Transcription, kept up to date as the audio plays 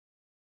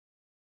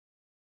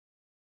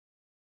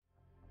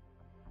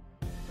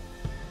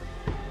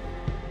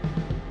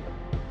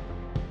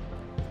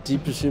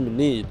deepest human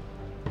need?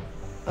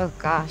 Oh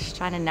gosh,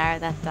 trying to narrow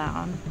that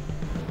down.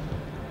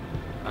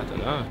 I don't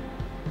know.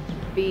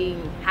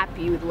 Being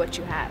happy with what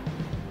you have.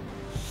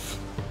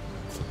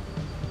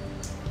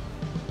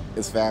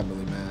 It's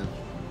family, man.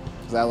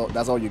 'Cause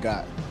that's all you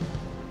got.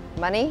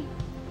 Money,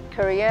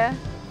 career.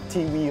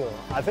 TV.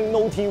 I think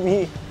no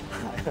TV,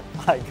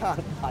 I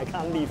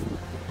can't live.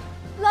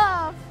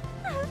 Love.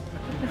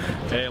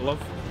 Okay, love.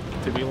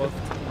 To be loved.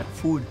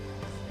 Food.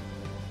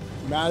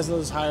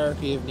 Maslow's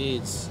hierarchy of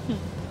needs.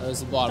 That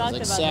was the bottom.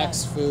 It's like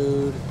sex, that.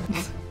 food.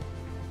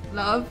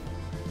 Love.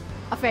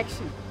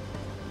 Affection.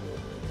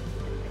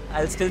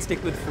 I'll still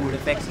stick with food.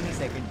 Affection is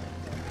second.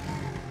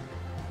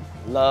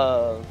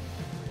 Love.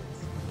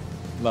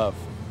 Love.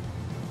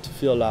 To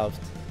feel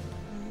loved.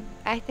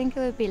 I think it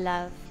would be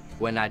love.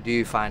 When I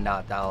do find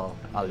out, I'll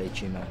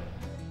let you know.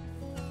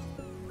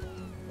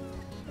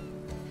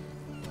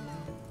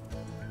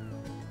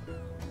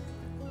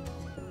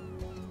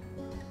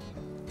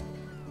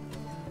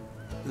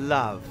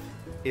 Love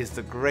is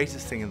the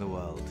greatest thing in the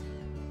world.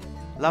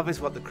 Love is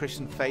what the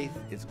Christian faith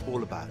is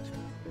all about.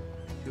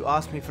 If you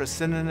ask me for a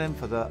synonym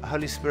for the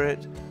Holy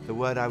Spirit, the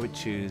word I would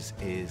choose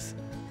is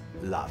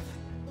love.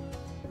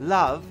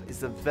 Love is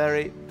the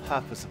very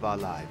purpose of our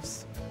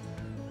lives.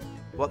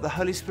 What the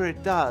Holy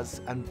Spirit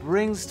does and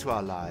brings to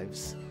our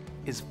lives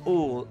is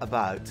all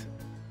about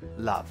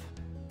love.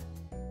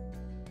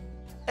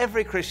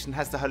 Every Christian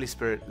has the Holy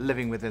Spirit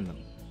living within them.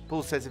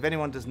 Paul says, if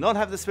anyone does not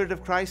have the Spirit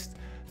of Christ,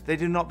 they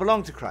do not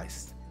belong to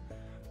Christ.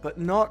 But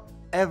not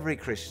every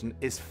Christian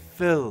is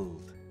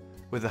filled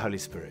with the Holy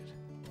Spirit.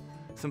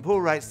 St.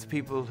 Paul writes to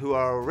people who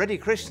are already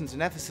Christians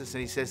in Ephesus,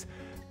 and he says,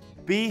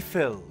 be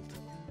filled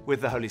with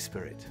the Holy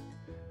Spirit.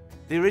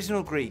 The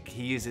original Greek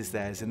he uses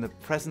there is in the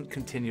present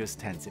continuous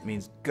tense. It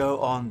means go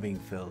on being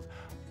filled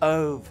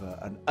over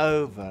and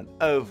over and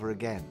over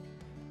again.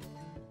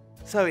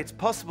 So it's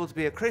possible to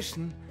be a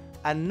Christian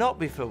and not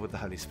be filled with the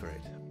Holy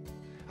Spirit.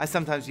 I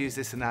sometimes use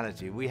this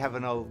analogy. We have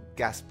an old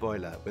gas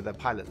boiler with a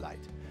pilot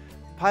light.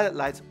 Pilot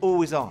light's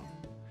always on,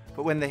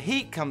 but when the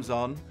heat comes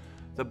on,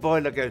 the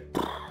boiler goes.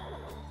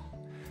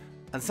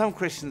 And some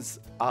Christians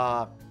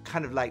are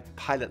kind of like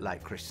pilot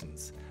light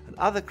Christians, and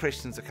other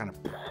Christians are kind of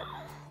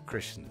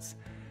Christians.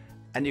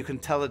 And you can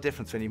tell the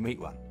difference when you meet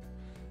one.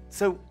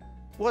 So,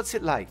 what's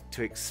it like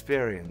to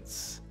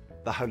experience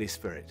the Holy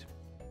Spirit?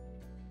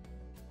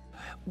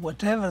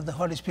 Whatever the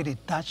Holy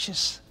Spirit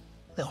touches,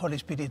 the Holy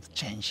Spirit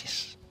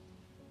changes.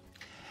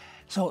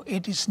 So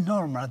it is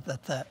normal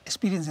that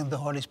experiencing the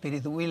Holy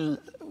Spirit will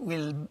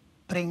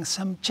bring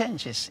some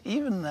changes,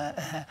 even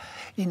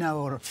in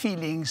our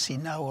feelings,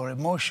 in our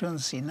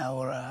emotions, in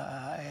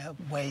our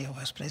way of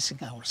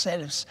expressing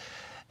ourselves.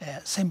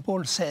 St.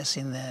 Paul says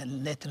in the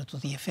letter to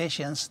the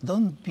Ephesians,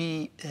 don't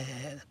be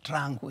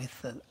drunk with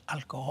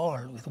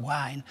alcohol, with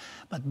wine,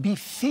 but be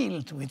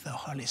filled with the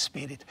Holy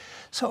Spirit.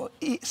 So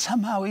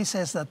somehow he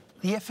says that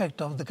the effect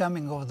of the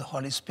coming of the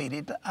Holy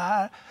Spirit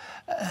are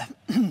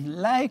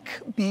like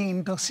being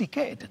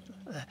intoxicated.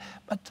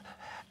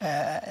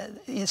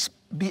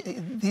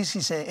 This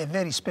is a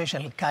very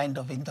special kind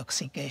of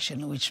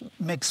intoxication which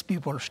makes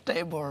people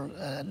stable,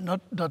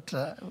 not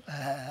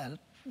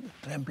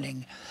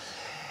trembling.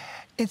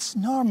 It's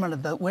normal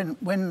that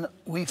when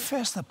we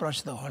first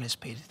approach the Holy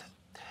Spirit,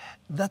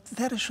 that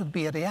there should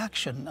be a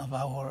reaction of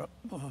our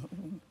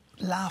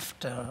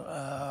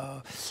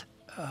laughter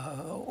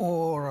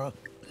or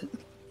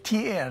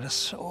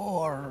tears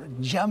or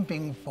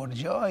jumping for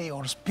joy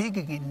or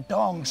speaking in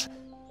tongues.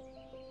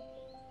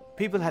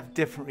 People have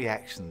different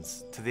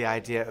reactions to the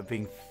idea of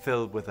being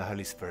filled with the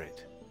Holy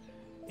Spirit.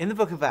 In the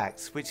book of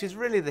Acts, which is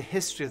really the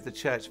history of the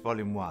church,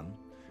 volume 1,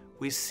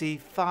 we see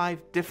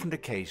 5 different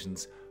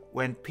occasions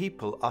when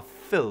people are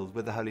filled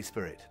with the Holy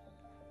Spirit.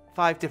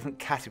 5 different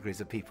categories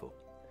of people.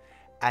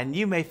 And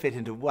you may fit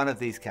into one of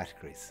these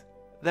categories.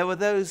 There were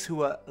those who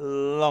were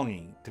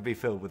longing to be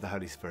filled with the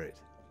Holy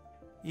Spirit.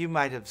 You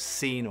might have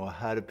seen or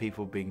heard of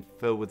people being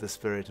filled with the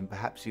Spirit, and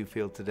perhaps you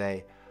feel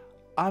today,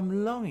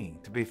 I'm longing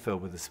to be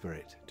filled with the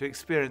Spirit, to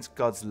experience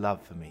God's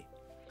love for me.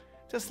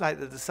 Just like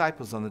the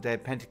disciples on the day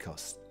of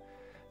Pentecost.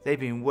 They've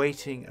been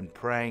waiting and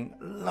praying,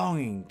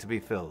 longing to be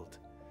filled.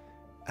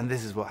 And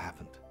this is what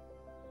happened.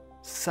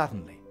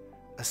 Suddenly,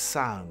 a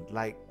sound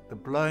like the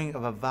blowing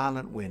of a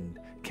violent wind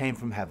came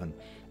from heaven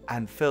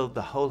and filled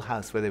the whole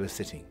house where they were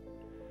sitting.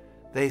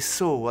 They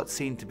saw what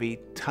seemed to be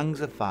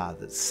tongues of fire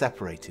that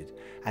separated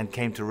and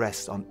came to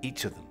rest on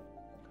each of them.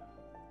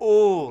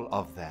 All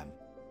of them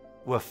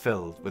were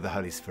filled with the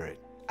Holy Spirit,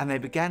 and they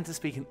began to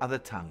speak in other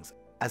tongues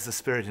as the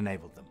Spirit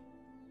enabled them.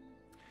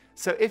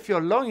 So if you're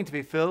longing to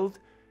be filled,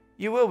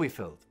 you will be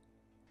filled.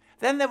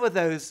 Then there were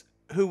those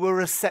who were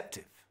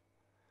receptive.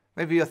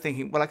 Maybe you're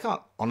thinking, well, I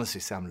can't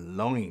honestly say I'm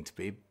longing to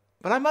be,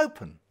 but I'm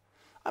open.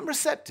 I'm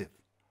receptive.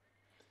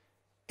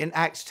 In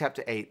Acts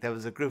chapter 8, there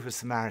was a group of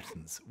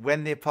Samaritans.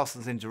 When the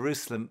apostles in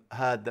Jerusalem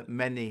heard that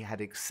many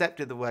had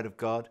accepted the word of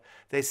God,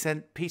 they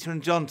sent Peter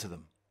and John to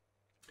them.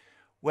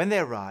 When they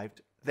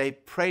arrived, they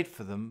prayed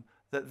for them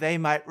that they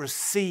might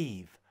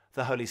receive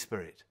the Holy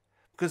Spirit,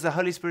 because the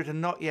Holy Spirit had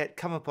not yet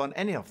come upon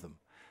any of them.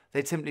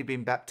 They'd simply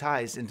been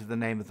baptized into the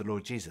name of the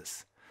Lord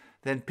Jesus.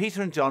 Then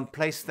Peter and John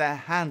placed their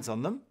hands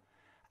on them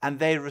and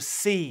they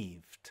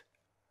received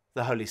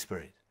the Holy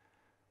Spirit.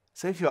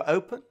 So if you're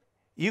open,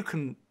 you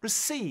can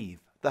receive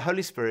the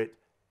Holy Spirit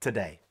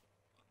today.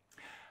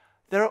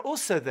 There are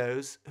also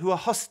those who are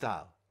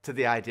hostile to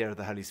the idea of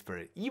the Holy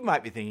Spirit. You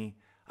might be thinking,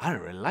 I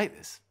don't really like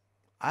this.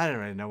 I don't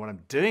really know what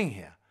I'm doing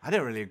here. I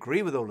don't really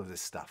agree with all of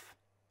this stuff.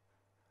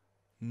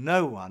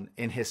 No one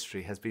in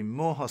history has been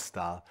more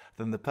hostile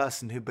than the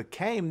person who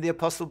became the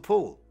Apostle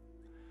Paul.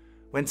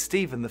 When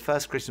Stephen, the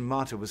first Christian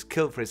martyr, was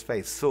killed for his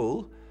faith,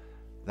 Saul,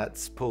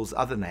 that's Paul's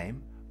other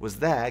name, was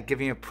there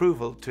giving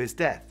approval to his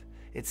death.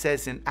 It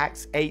says in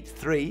Acts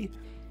 8:3,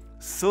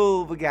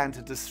 Saul began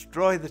to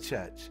destroy the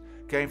church.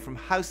 Going from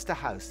house to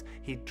house,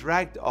 he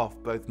dragged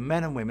off both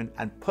men and women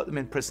and put them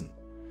in prison.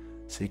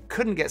 So he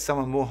couldn't get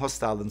someone more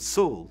hostile than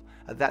Saul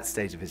at that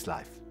stage of his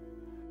life.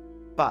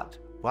 But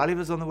while he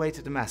was on the way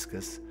to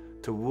Damascus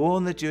to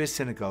warn the Jewish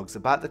synagogues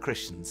about the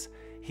Christians,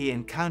 he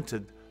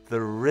encountered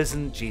the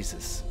risen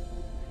Jesus.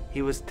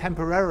 He was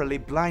temporarily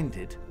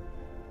blinded,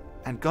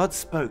 and God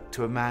spoke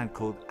to a man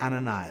called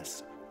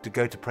Ananias to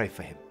go to pray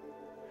for him.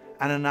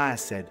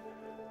 Ananias said,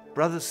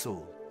 Brother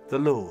Saul, the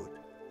Lord,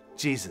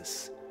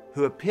 Jesus,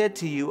 who appeared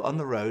to you on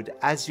the road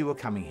as you were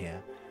coming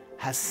here,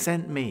 has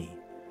sent me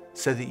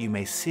so that you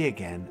may see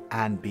again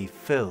and be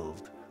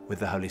filled with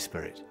the Holy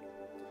Spirit.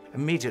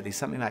 Immediately,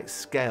 something like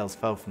scales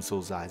fell from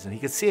Saul's eyes and he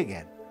could see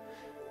again.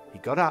 He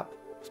got up,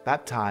 was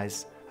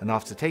baptized, and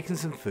after taking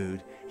some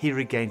food, he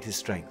regained his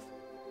strength.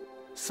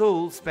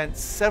 Saul spent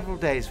several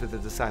days with the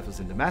disciples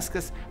in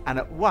Damascus, and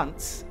at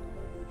once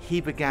he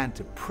began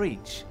to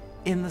preach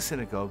in the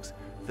synagogues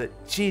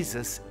that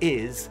Jesus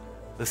is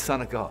the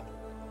Son of God.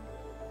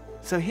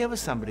 So here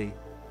was somebody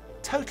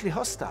totally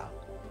hostile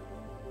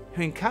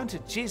who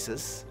encountered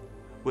Jesus,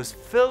 was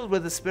filled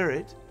with the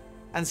Spirit,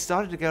 and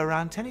started to go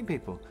around telling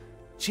people,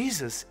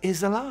 Jesus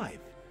is alive.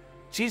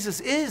 Jesus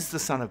is the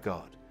Son of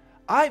God.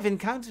 I've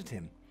encountered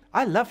him.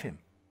 I love him.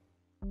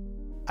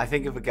 I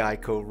think of a guy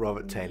called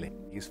Robert Taylor.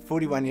 He's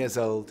 41 years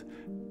old,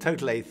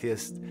 total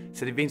atheist,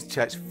 said he'd been to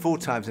church 4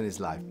 times in his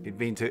life. He'd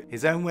been to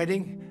his own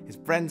wedding, his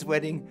friend's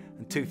wedding,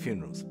 and 2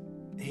 funerals.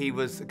 He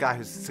was a guy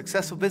who's a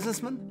successful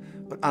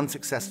businessman, but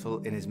unsuccessful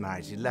in his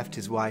marriage. He left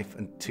his wife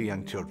and 2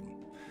 young children.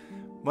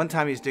 One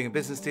time he was doing a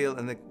business deal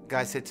and the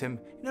guy said to him,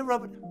 you know,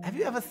 Robert, have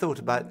you ever thought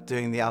about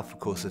doing the Alpha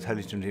course at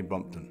Holy Trinity in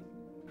Brompton?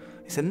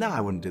 He said, no, I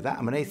wouldn't do that.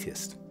 I'm an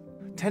atheist.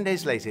 10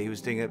 days later, he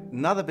was doing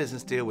another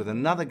business deal with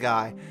another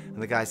guy,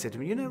 and the guy said to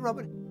him, you know,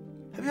 Robert,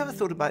 have you ever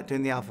thought about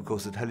doing the Alpha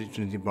course at Holy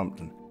Trinity in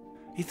Brompton?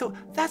 He thought,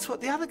 that's what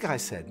the other guy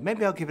said.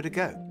 Maybe I'll give it a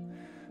go.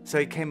 So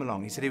he came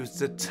along. He said he was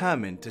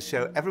determined to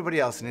show everybody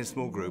else in his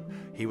small group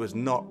he was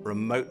not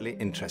remotely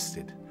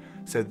interested.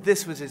 So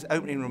this was his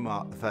opening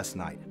remark the first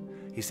night.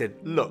 He said,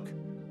 look,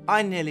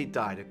 I nearly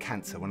died of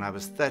cancer when I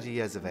was 30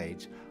 years of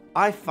age.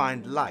 I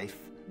find life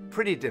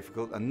pretty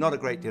difficult and not a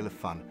great deal of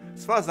fun.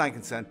 As far as I'm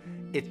concerned,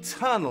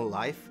 eternal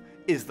life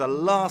is the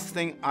last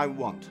thing I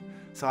want.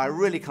 So I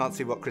really can't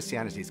see what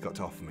Christianity's got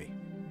to offer me.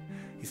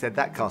 He said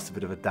that cast a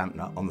bit of a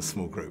dampener on the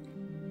small group.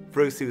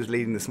 Bruce, who was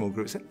leading the small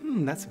group, said,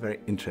 that's a very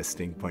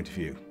interesting point of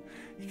view.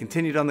 He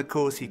continued on the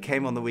course, he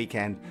came on the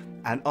weekend,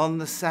 and on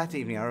the Saturday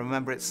evening, I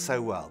remember it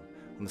so well,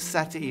 on the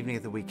Saturday evening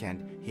of the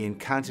weekend, he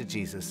encountered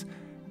Jesus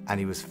and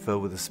he was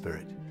filled with the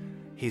Spirit.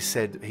 He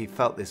said he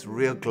felt this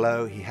real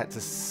glow, he had to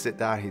sit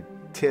down, he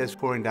had tears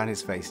pouring down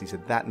his face, and he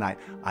said, that night,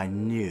 I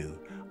knew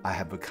I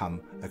had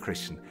become a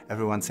Christian.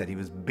 Everyone said he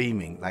was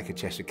beaming like a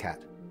Cheshire cat.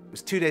 It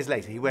was 2 days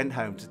later, he went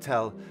home to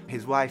tell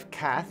his wife,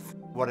 Kath,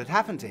 what had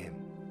happened to him.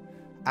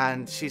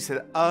 And she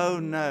said, oh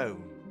no,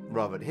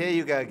 Robert, here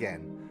you go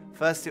again.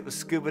 First it was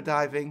scuba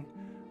diving,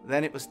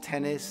 then it was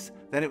tennis,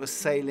 then it was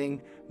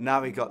sailing,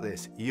 now we got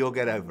this, you'll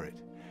get over it.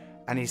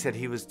 And he said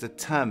he was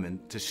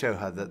determined to show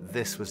her that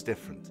this was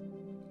different.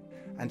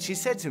 And she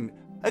said to him,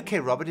 okay,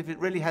 Robert, if it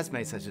really has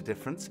made such a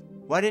difference,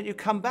 why don't you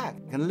come back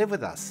and live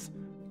with us?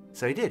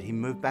 So he did, he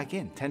moved back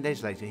in. 10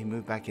 days later, he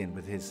moved back in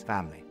with his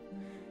family.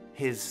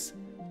 His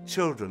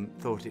children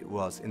thought it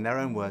was, in their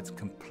own words,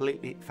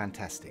 completely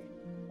fantastic.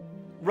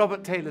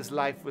 Robert Taylor's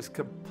life was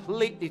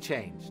completely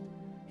changed.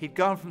 He'd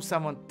gone from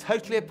someone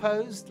totally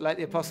opposed, like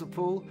the Apostle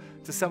Paul,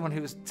 to someone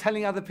who was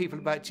telling other people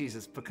about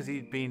Jesus because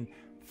he'd been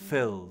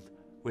filled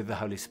with the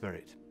Holy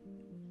Spirit.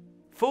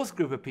 4th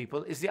group of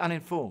people is the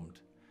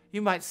uninformed.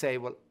 You might say,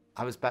 well,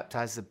 I was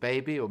baptized as a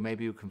baby, or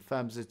maybe you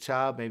confirmed as a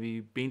child, maybe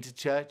you've been to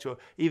church, or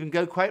even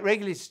go quite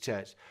regularly to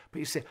church. But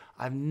you say,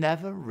 I've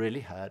never really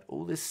heard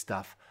all this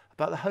stuff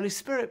about the Holy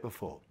Spirit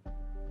before.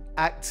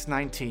 Acts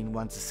 19,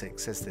 1-6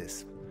 says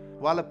this.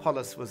 While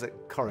Apollos was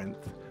at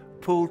Corinth,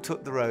 Paul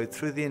took the road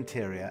through the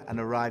interior and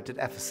arrived at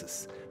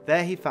Ephesus.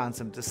 There he found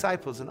some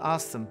disciples and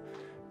asked them,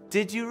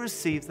 did you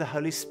receive the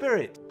Holy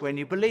Spirit when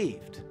you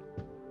believed?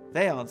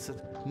 They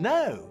answered,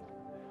 no,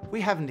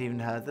 we haven't even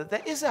heard that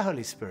there is a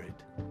Holy Spirit.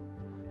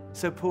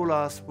 So Paul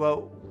asked,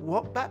 well,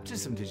 what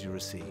baptism did you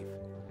receive?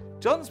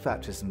 John's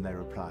baptism, they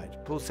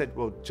replied. Paul said,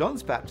 well,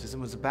 John's baptism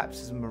was a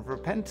baptism of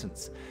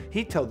repentance.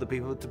 He told the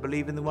people to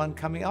believe in the one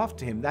coming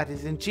after him, that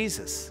is, in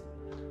Jesus.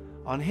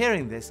 On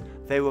hearing this,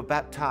 they were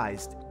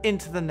baptized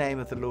into the name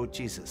of the Lord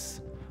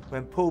Jesus.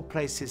 When Paul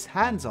placed his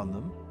hands on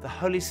them, the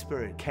Holy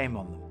Spirit came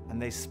on them, and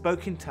they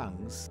spoke in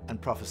tongues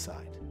and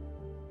prophesied.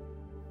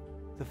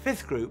 The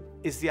fifth group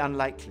is the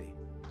unlikely.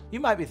 You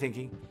might be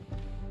thinking,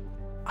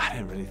 I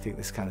don't really think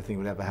this kind of thing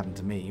would ever happen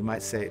to me. You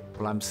might say,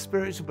 well, I'm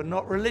spiritual but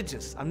not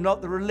religious. I'm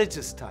not the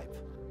religious type.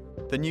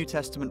 The New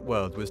Testament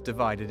world was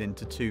divided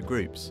into two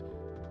groups: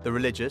 the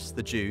religious,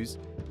 the Jews,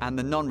 and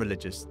the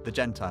non-religious, the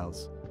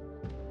Gentiles.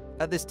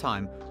 At this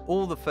time,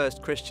 all the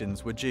first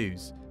Christians were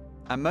Jews,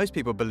 and most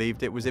people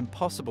believed it was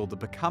impossible to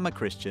become a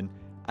Christian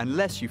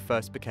unless you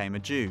first became a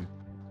Jew.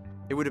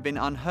 It would have been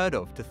unheard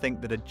of to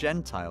think that a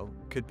Gentile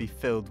could be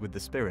filled with the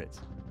Spirit.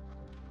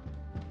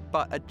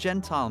 But a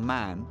Gentile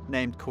man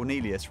named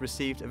Cornelius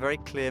received a very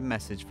clear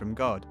message from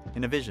God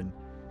in a vision.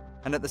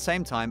 And at the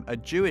same time, a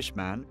Jewish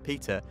man,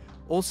 Peter,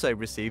 also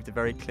received a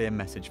very clear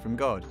message from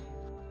God.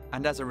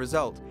 And as a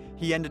result,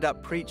 he ended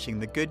up preaching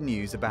the good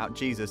news about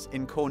Jesus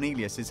in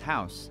Cornelius's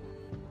house.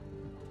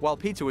 While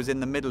Peter was in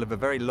the middle of a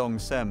very long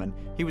sermon,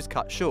 he was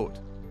cut short.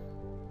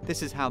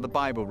 This is how the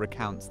Bible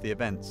recounts the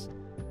events.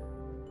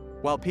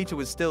 While Peter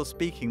was still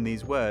speaking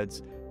these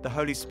words, the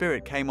Holy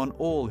Spirit came on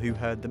all who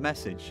heard the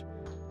message.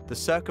 The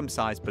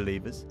circumcised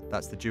believers,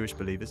 that's the Jewish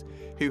believers,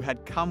 who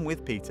had come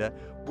with Peter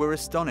were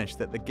astonished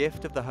that the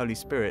gift of the Holy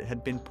Spirit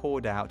had been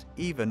poured out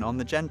even on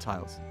the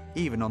Gentiles,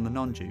 even on the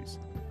non-Jews.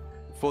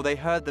 For they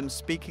heard them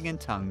speaking in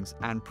tongues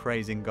and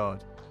praising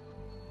God.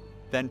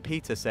 Then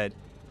Peter said,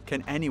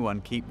 "Can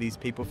anyone keep these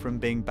people from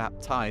being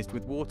baptized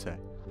with water?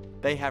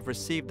 They have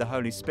received the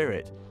Holy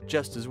Spirit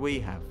just as we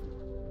have."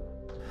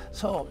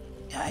 So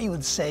I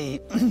would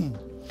say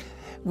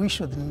we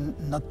should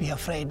not be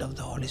afraid of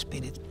the Holy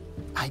Spirit.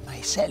 I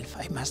myself,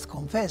 I must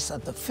confess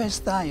that the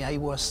first time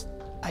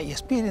I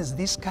experienced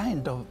this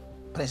kind of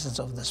presence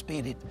of the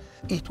Spirit,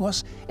 it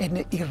was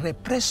an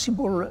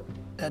irrepressible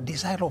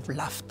desire of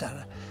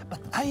laughter.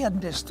 But I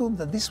understood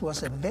that this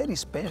was a very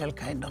special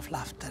kind of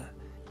laughter.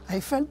 I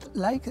felt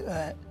like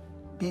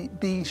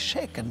being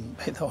shaken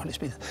by the Holy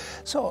Spirit.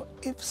 So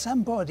if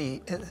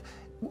somebody,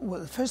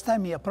 the first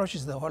time he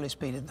approaches the Holy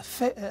Spirit,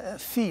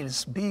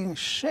 feels being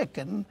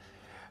shaken,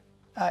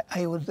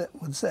 I would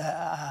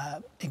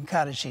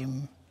encourage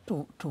him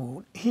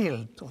to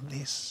heal to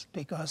this,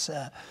 because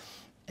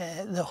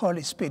the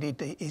Holy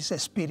Spirit is a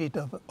spirit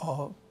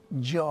of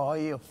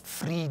joy, of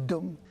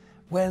freedom.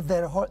 Where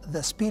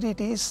the Spirit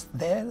is,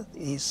 there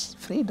is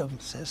freedom,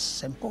 says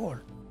St. Paul.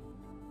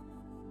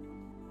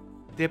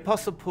 The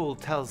Apostle Paul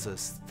tells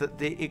us that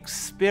the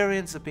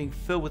experience of being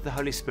filled with the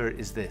Holy Spirit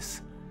is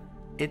this.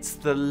 It's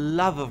the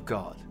love of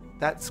God.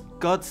 That's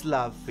God's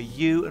love for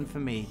you and for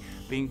me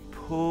being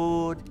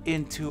poured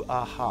into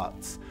our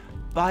hearts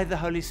by the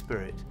Holy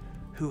Spirit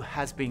who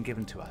has been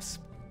given to us.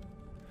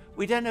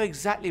 We don't know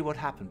exactly what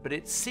happened, but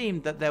it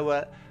seemed that there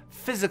were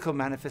physical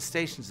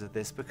manifestations of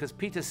this, because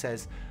Peter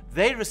says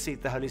they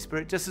received the Holy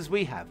Spirit just as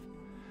we have.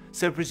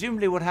 So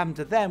presumably what happened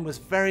to them was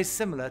very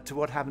similar to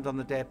what happened on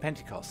the day of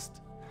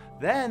Pentecost.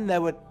 Then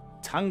there were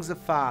tongues of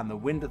fire and the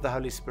wind of the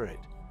Holy Spirit.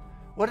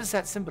 What does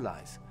that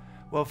symbolize?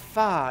 Well,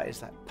 fire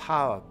is like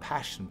power,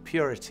 passion,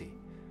 purity.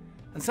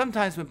 And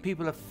sometimes when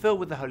people are filled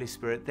with the Holy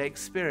Spirit, they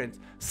experience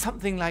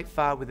something like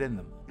fire within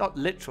them. Not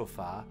literal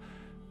fire,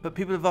 but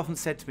people have often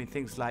said to me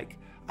things like,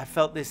 I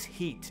felt this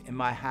heat in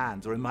my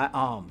hands or in my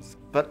arms,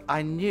 but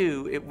I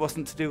knew it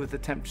wasn't to do with the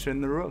temperature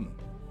in the room.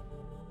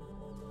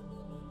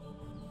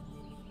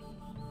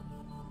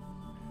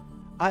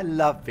 I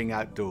love being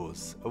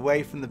outdoors,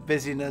 away from the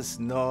busyness,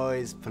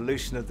 noise,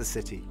 pollution of the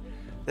city.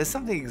 There's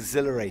something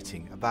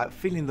exhilarating about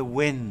feeling the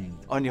wind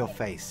on your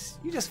face.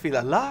 You just feel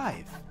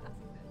alive.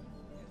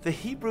 The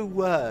Hebrew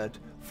word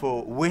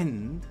for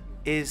wind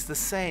is the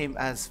same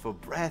as for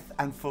breath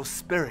and for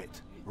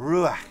spirit,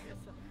 ruach.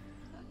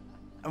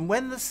 And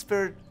when the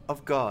Spirit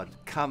of God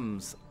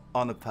comes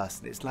on a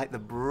person, it's like the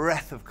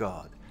breath of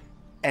God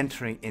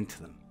entering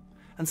into them.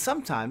 And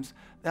sometimes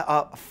there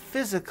are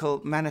physical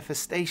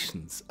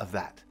manifestations of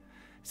that.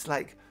 It's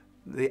like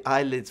the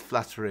eyelids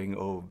fluttering,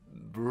 or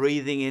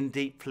breathing in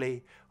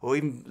deeply, or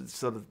even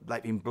sort of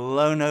like being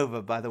blown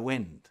over by the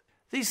wind.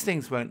 These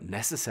things won't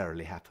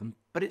necessarily happen,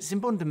 but it's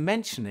important to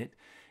mention it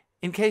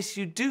in case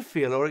you do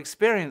feel or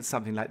experience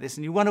something like this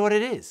and you wonder what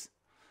it is.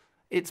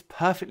 It's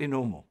perfectly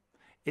normal.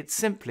 It's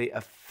simply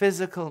a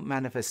physical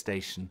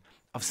manifestation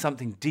of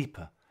something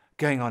deeper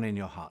going on in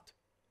your heart.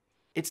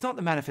 It's not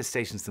the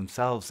manifestations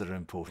themselves that are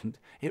important.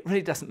 It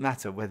really doesn't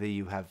matter whether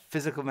you have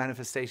physical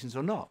manifestations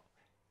or not.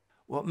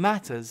 What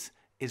matters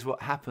is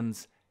what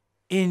happens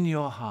in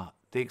your heart,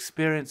 the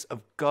experience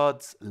of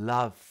God's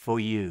love for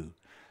you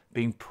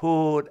being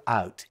poured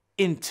out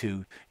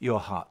into your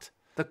heart.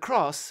 The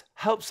cross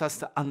helps us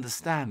to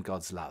understand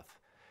God's love.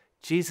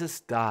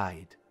 Jesus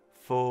died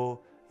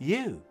for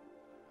you.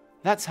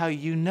 That's how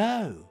you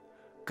know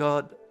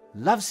God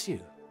loves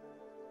you.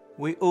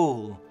 We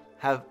all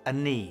have a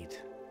need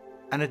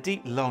and a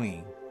deep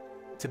longing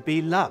to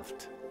be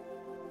loved,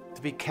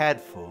 to be cared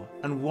for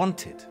and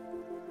wanted.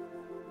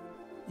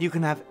 You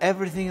can have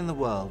everything in the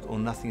world or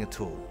nothing at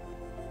all,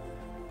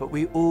 but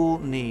we all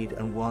need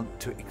and want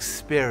to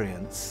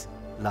experience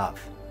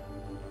love.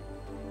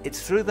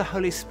 It's through the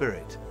Holy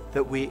Spirit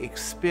that we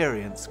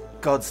experience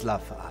God's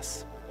love for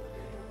us.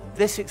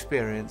 This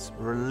experience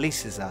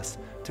releases us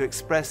to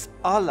express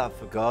our love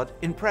for God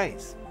in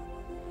praise.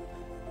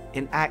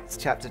 In Acts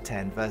chapter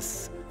 10,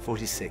 verse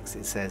 46,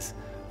 it says,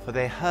 "For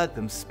they heard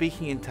them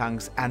speaking in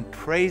tongues and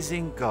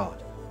praising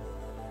God."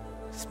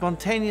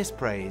 Spontaneous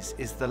praise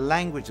is the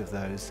language of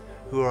those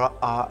who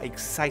are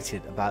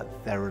excited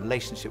about their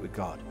relationship with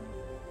God.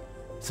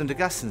 St.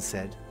 Augustine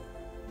said,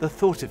 "The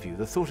thought of you,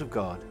 the thought of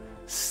God,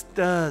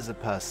 stirs a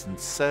person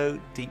so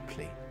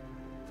deeply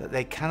that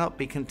they cannot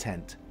be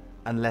content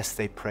unless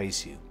they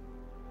praise you,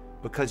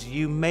 because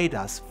you made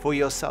us for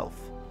yourself,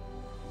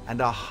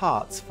 and our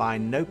hearts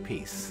find no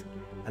peace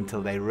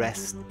until they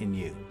rest in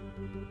you."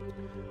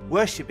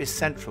 Worship is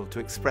central to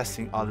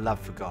expressing our love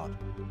for God.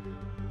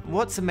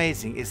 What's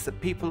amazing is that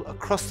people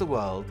across the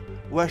world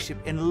worship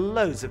in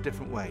loads of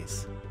different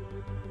ways.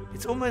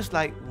 It's almost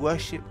like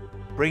worship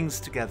brings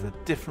together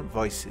different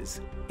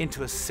voices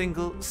into a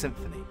single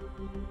symphony.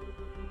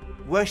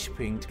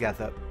 Worshipping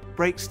together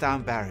breaks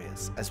down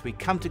barriers as we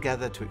come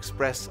together to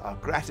express our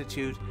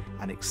gratitude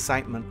and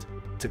excitement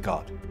to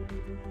God.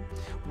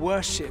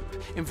 Worship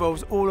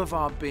involves all of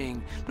our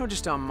being, not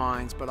just our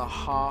minds, but our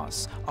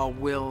hearts, our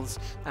wills,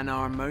 and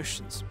our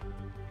emotions.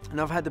 And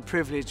I've had the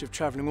privilege of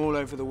traveling all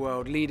over the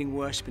world, leading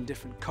worship in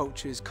different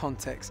cultures,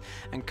 contexts,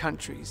 and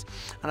countries.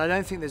 And I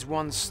don't think there's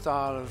one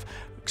style of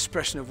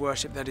expression of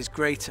worship that is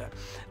greater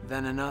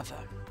than another.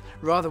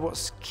 Rather,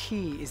 what's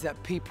key is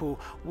that people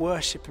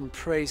worship and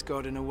praise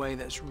God in a way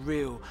that's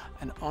real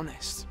and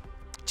honest.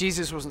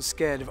 Jesus wasn't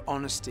scared of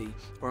honesty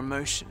or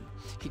emotion.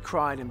 He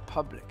cried in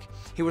public.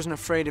 He wasn't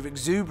afraid of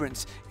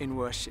exuberance in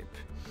worship.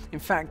 In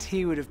fact,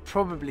 he would have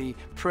probably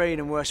prayed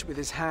and worshipped with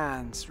his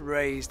hands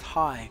raised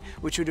high,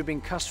 which would have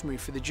been customary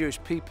for the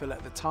Jewish people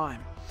at the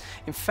time.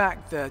 In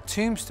fact, the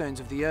tombstones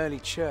of the early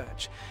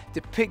church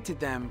depicted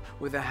them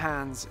with their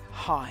hands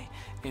high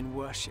in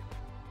worship.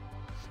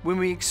 When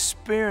we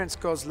experience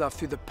God's love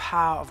through the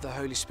power of the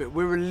Holy Spirit,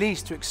 we're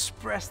released to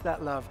express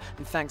that love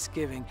and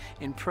thanksgiving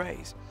in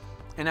praise.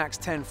 In Acts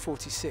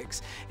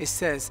 10:46, it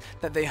says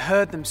that they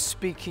heard them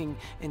speaking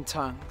in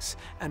tongues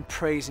and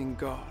praising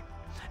God.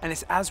 And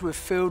it's as we're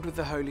filled with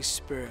the Holy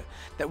Spirit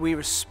that we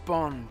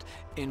respond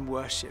in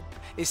worship.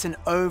 It's an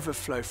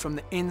overflow from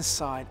the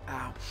inside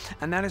out.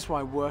 And that is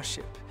why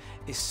worship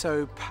is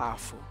so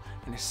powerful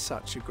and is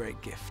such a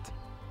great gift.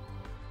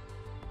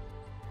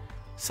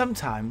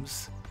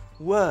 Sometimes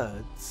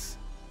words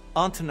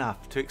aren't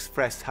enough to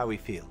express how we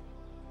feel.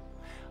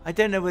 I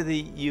don't know whether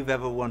you've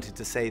ever wanted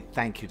to say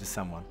thank you to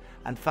someone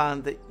and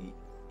found that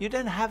you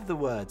don't have the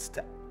words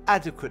to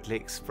adequately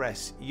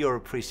express your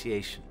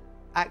appreciation.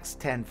 Acts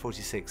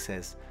 10:46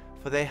 says,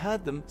 "For they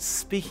heard them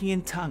speaking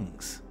in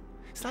tongues."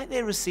 It's like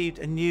they received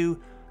a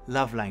new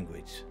love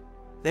language.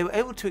 They were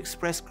able to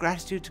express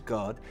gratitude to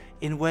God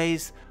in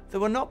ways that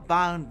were not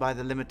bound by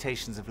the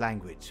limitations of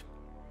language.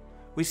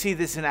 We see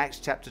this in Acts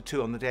chapter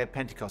 2 on the day of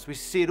Pentecost. We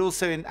see it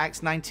also in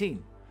Acts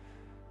 19.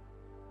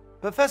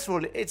 But first of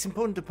all, it's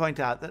important to point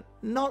out that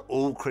not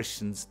all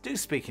Christians do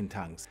speak in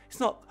tongues.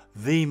 It's not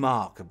the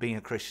mark of being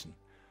a Christian,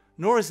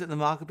 nor is it the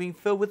mark of being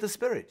filled with the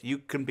Spirit. You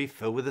can be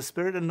filled with the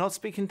Spirit and not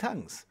speak in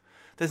tongues.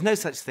 There's no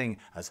such thing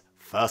as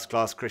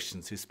first-class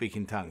Christians who speak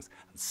in tongues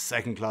and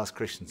second-class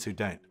Christians who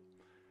don't.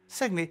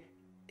 Secondly,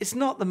 it's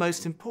not the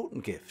most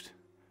important gift.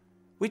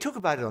 We talk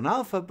about it on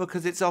Alpha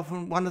because it's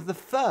often one of the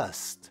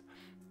first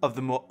of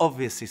the more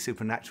obviously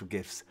supernatural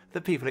gifts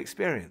that people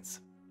experience.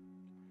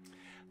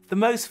 The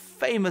most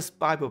famous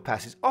Bible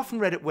passage, often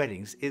read at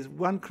weddings, is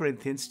 1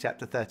 Corinthians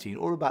chapter 13,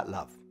 all about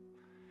love.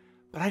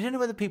 But I don't know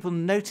whether people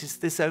notice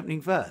this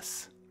opening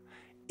verse.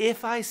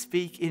 "If I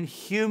speak in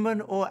human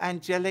or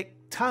angelic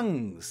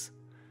tongues,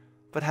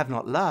 but have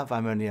not love,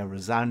 I'm only a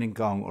resounding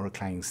gong or a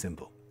clanging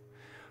cymbal."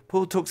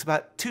 Paul talks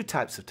about two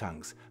types of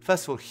tongues.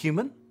 First of all,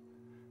 human,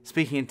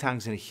 speaking in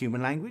tongues in a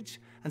human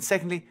language, and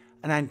secondly,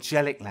 an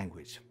angelic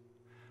language.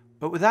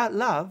 But without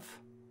love,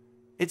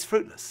 it's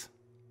fruitless.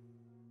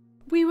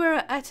 We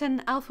were at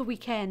an Alpha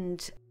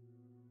weekend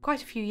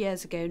quite a few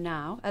years ago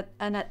now,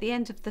 and at the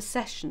end of the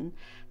session,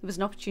 there was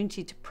an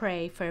opportunity to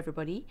pray for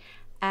everybody,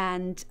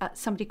 and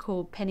somebody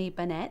called Penny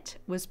Burnett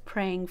was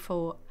praying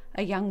for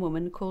a young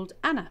woman called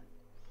Anna.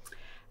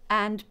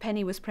 And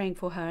Penny was praying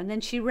for her, and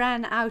then she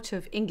ran out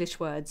of English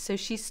words, so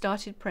she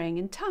started praying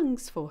in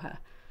tongues for her.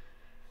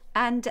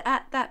 And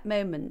at that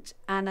moment,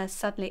 Anna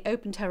suddenly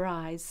opened her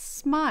eyes,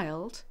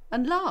 smiled,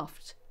 and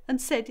laughed, and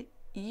said,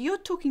 "You're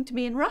talking to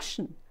me in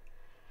Russian."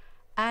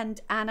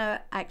 And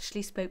Anna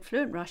actually spoke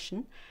fluent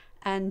Russian,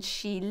 and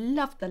she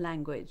loved the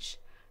language.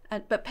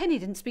 But Penny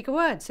didn't speak a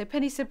word, so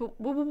Penny said, well,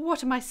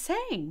 what am I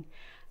saying?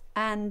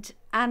 And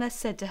Anna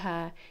said to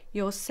her,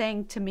 "You're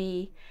saying to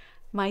me,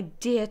 my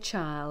dear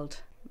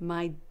child,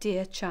 my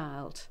dear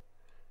child."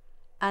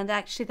 And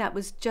actually that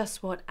was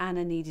just what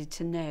Anna needed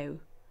to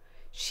know.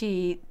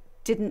 She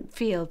didn't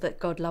feel that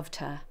God loved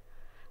her.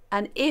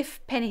 And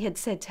if Penny had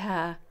said to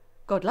her,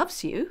 God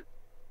loves you,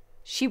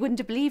 she wouldn't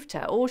have believed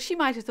her, or she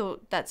might have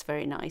thought, that's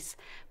very nice.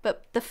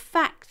 But the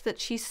fact that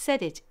she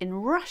said it in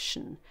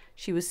Russian,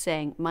 she was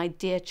saying, my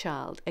dear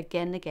child,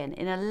 again and again,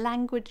 in a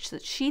language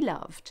that she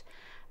loved,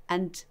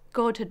 and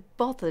God had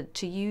bothered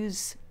to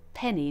use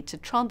Penny to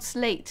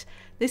translate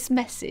this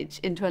message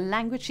into a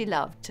language she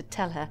loved to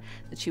tell her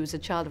that she was a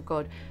child of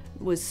God,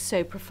 was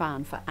so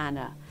profound for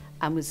Anna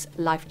and was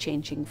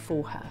life-changing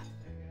for her.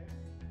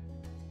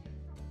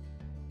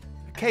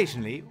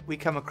 Occasionally, we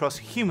come across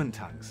human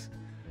tongues,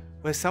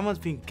 where someone's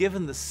been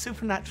given the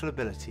supernatural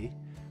ability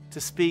to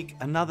speak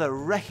another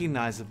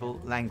recognizable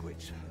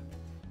language.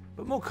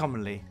 But more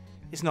commonly,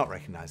 it's not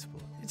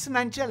recognizable. It's an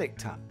angelic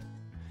tongue.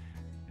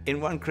 In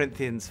 1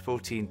 Corinthians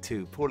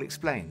 14:2, Paul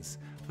explains,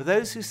 for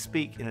those who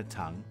speak in a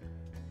tongue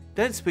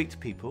don't speak to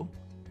people,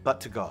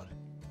 but to God.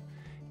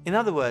 In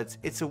other words,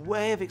 it's a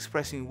way of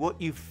expressing what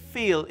you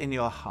feel in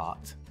your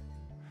heart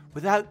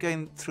without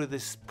going through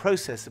this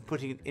process of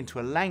putting it into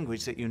a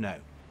language that you know.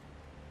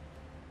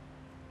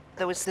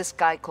 There was this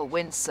guy called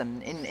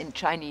Winston. In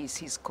Chinese,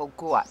 he's called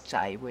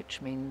Guachai,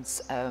 which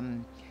means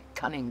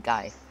cunning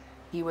guy.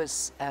 He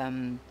was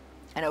an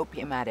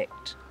opium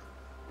addict.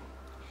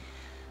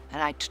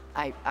 And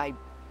I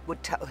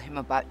would tell him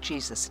about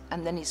Jesus.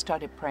 And then he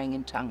started praying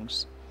in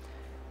tongues.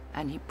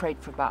 And he prayed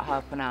for about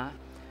half an hour.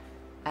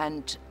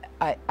 And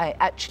I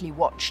actually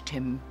watched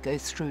him go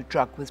through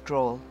drug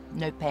withdrawal,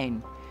 no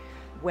pain.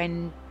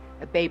 When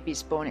a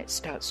baby's born, it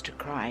starts to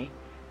cry.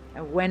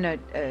 And when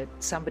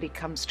somebody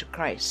comes to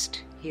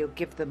Christ, he'll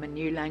give them a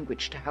new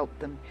language to help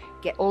them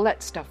get all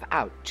that stuff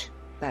out.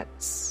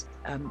 That's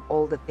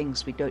all the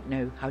things we don't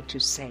know how to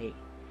say.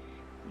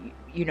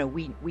 You know,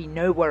 we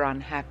know we're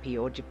unhappy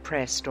or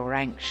depressed or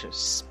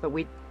anxious, but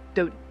we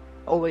don't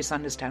always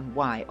understand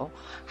why or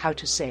how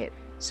to say it.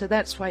 So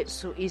that's why it's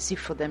so easy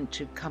for them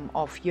to come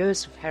off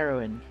years of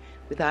heroin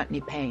without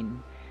any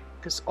pain,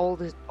 because all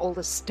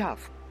the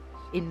stuff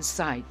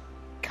inside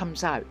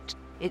comes out.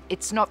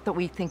 It's not that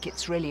we think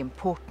it's really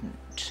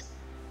important.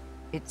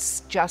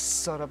 It's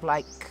just sort of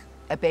like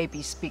a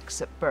baby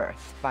speaks at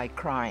birth by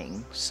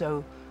crying.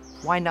 So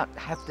why not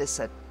have this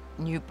at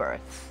new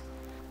birth?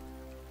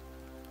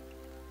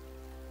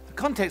 The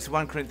context of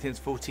 1 Corinthians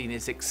 14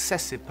 is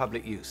excessive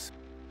public use.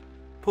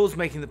 Paul's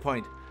making the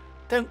point,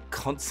 don't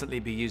constantly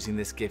be using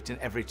this gift in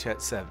every church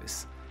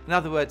service. In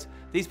other words,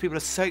 these people are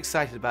so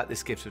excited about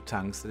this gift of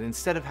tongues that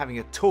instead of having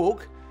a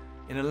talk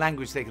in a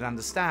language they can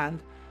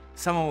understand,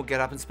 someone will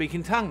get up and speak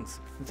in tongues.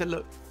 And say,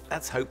 look,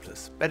 that's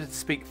hopeless. Better to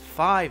speak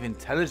 5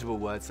 intelligible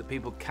words that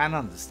people can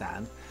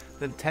understand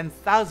than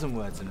 10,000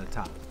 words in a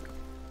tongue.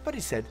 But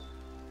he said,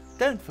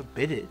 don't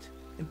forbid it.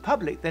 In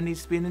public, there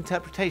needs to be an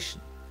interpretation.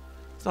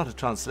 It's not a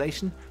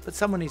translation, but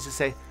someone needs to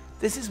say,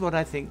 this is what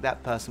I think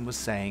that person was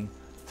saying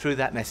through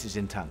that message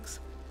in tongues.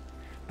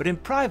 But in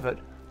private,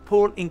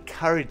 Paul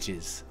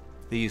encourages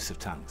the use of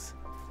tongues.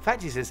 In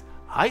fact, he says,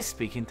 I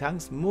speak in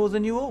tongues more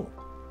than you all.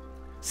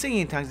 Singing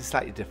in tongues is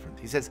slightly different.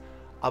 He says,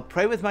 I'll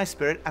pray with my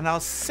spirit and I'll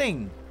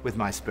sing with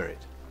my spirit.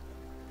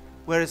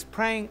 Whereas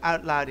praying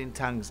out loud in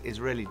tongues is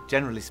really,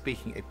 generally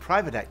speaking, a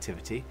private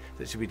activity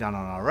that should be done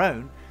on our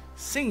own,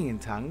 singing in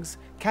tongues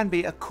can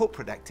be a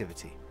corporate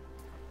activity.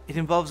 It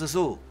involves us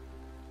all.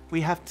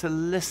 We have to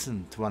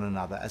listen to one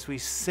another as we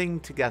sing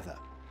together.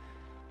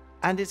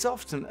 And it's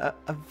often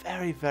a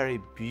very, very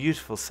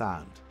beautiful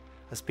sound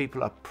as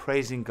people are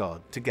praising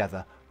God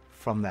together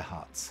from their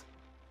hearts.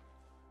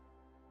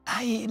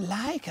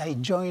 I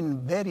join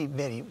very,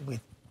 very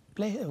with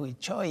pleasure, with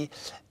joy,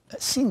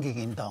 singing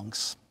in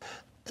tongues.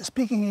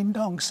 Speaking in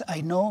tongues,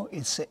 I know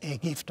it's a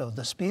gift of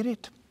the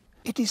Spirit.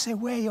 It is a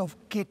way of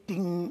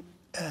getting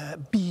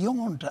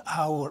beyond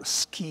our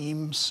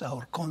schemes,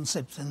 our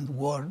concepts and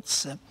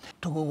words,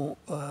 to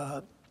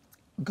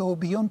go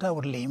beyond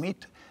our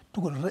limit,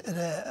 to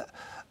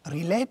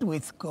relate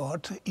with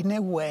God in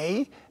a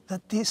way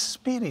that is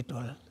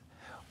spiritual.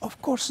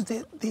 Of course,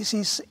 this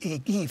is a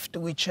gift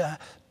which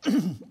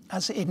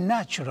has a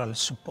natural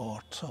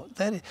support. So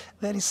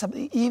there is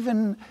something,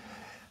 even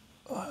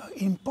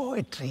in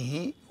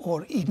poetry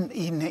or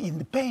in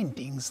the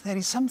paintings, there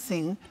is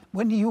something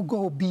when you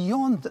go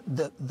beyond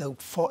the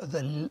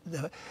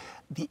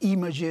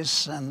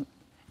images, and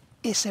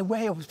it's a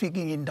way of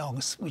speaking in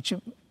tongues, which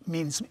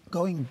means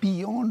going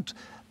beyond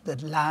the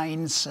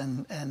lines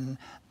and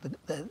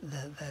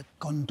the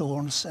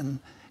contours and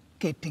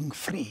getting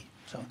free.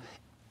 So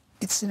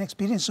it's an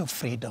experience of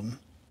freedom.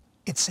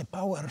 It's a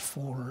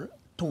powerful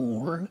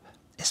tool,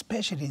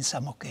 especially in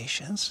some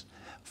occasions,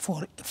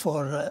 for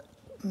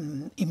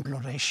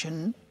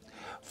imploration,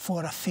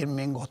 for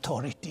affirming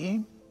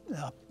authority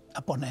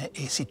upon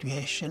a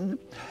situation.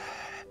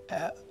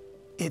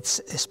 It's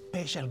a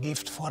special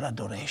gift for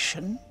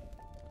adoration.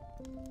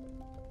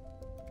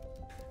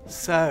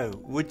 So,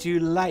 would you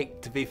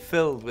like to be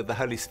filled with the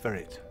Holy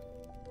Spirit?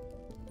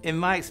 In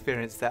my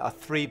experience, there are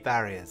 3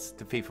 barriers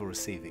to people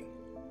receiving.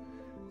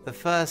 The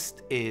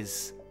first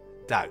is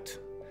doubt.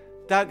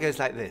 Doubt goes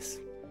like this: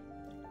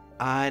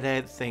 I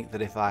don't think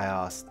that if I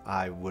asked,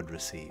 I would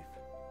receive.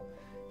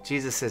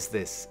 Jesus says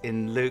this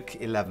in Luke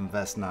 11,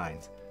 verse 9.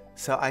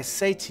 So I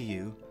say to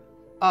you,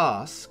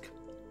 ask,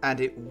 and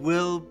it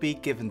will be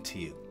given to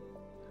you.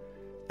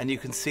 And you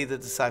can see the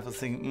disciples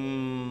think,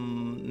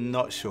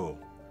 not sure.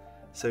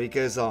 So he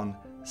goes on,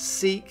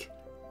 seek,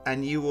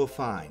 and you will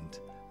find.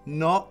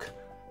 Knock,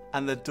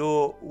 and the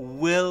door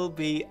will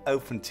be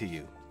open to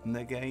you. And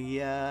they're going,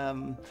 yeah,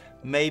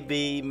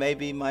 maybe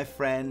my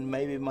friend,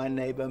 maybe my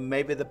neighbor,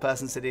 maybe the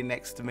person sitting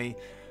next to me,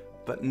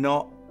 but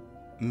not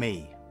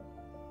me.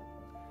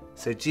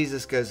 So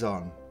Jesus goes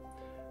on,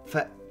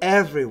 for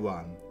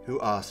everyone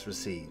who asks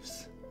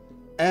receives,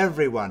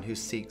 everyone who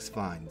seeks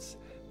finds,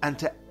 and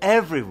to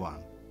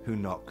everyone who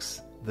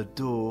knocks, the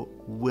door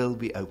will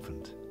be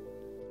opened.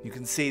 You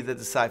can see the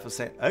disciples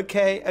saying,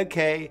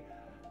 okay,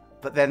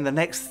 but then the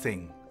next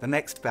thing, the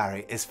next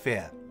barrier is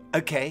fear.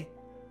 Okay,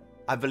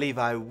 I believe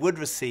I would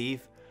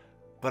receive,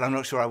 but I'm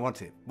not sure I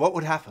want it. What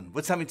would happen?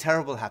 Would something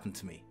terrible happen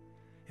to me?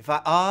 If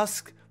I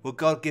ask, will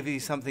God give you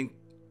something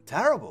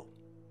terrible?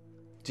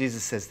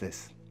 Jesus says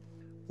this,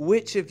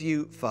 which of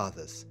you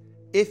fathers,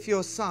 if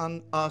your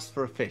son asks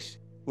for a fish,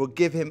 will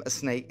give him a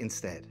snake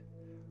instead?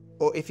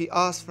 Or if he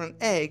asks for an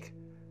egg,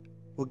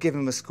 will give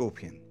him a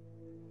scorpion?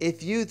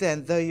 If you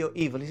then, though you're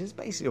evil, he says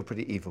basically you're a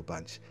pretty evil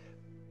bunch,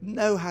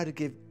 know how to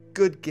give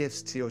good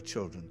gifts to your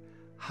children,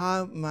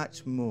 how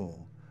much more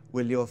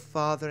will your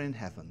Father in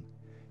heaven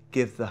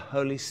give the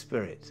Holy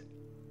Spirit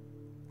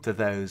to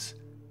those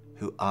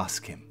who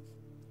ask him?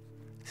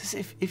 He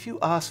says if you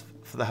ask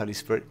for the Holy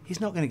Spirit, he's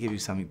not going to give you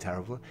something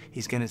terrible.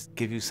 He's going to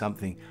give you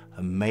something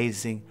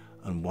amazing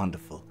and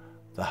wonderful,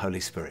 the Holy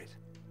Spirit.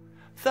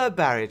 Third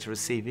barrier to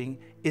receiving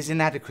is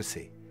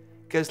inadequacy.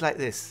 It goes like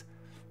this.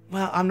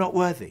 Well, I'm not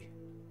worthy.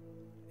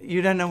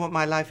 You don't know what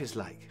my life is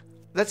like.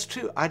 That's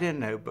true, I don't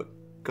know, but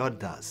God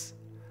does.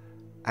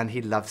 And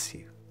he loves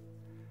you.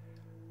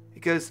 He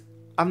goes,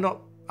 I'm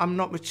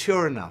not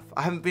mature enough.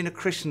 I haven't been a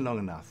Christian long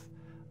enough.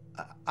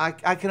 I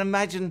can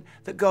imagine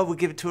that God would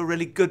give it to a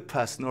really good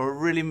person or a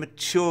really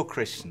mature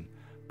Christian,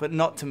 but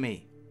not to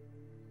me.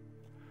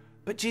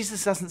 But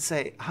Jesus doesn't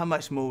say, how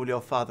much more will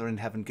your Father in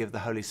heaven give the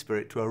Holy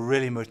Spirit to a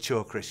really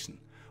mature Christian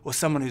or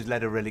someone who's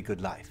led a really good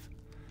life?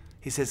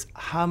 He says,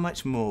 how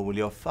much more will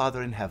your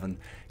Father in heaven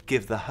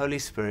give the Holy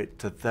Spirit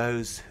to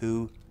those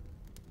who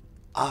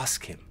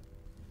ask him?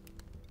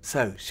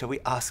 So, shall we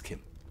ask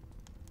him?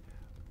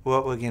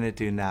 What we're going to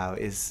do now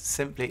is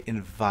simply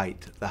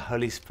invite the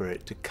Holy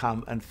Spirit to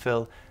come and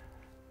fill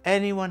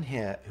anyone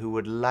here who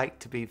would like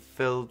to be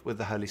filled with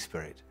the Holy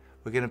Spirit.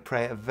 We're going to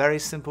pray a very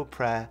simple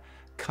prayer,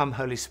 Come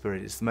Holy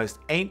Spirit. It's the most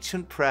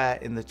ancient prayer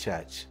in the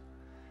church.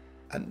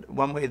 And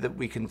one way that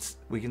we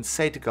can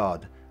say to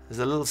God, as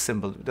a little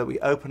symbol, that we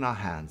open our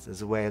hands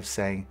as a way of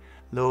saying,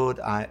 Lord,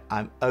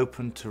 I'm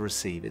open to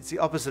receive. It's the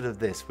opposite of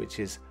this, which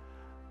is,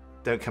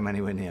 don't come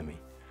anywhere near me.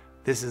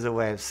 This is a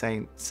way of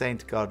saying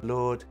to God,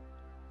 Lord,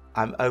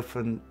 I'm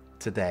open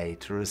today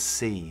to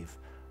receive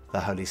the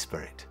Holy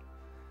Spirit.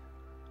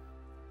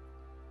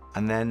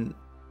 And then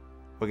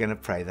we're going to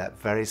pray that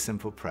very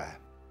simple prayer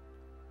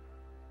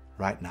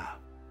right now.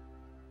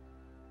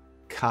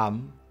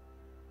 Come,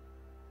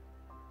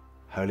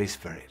 Holy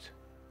Spirit.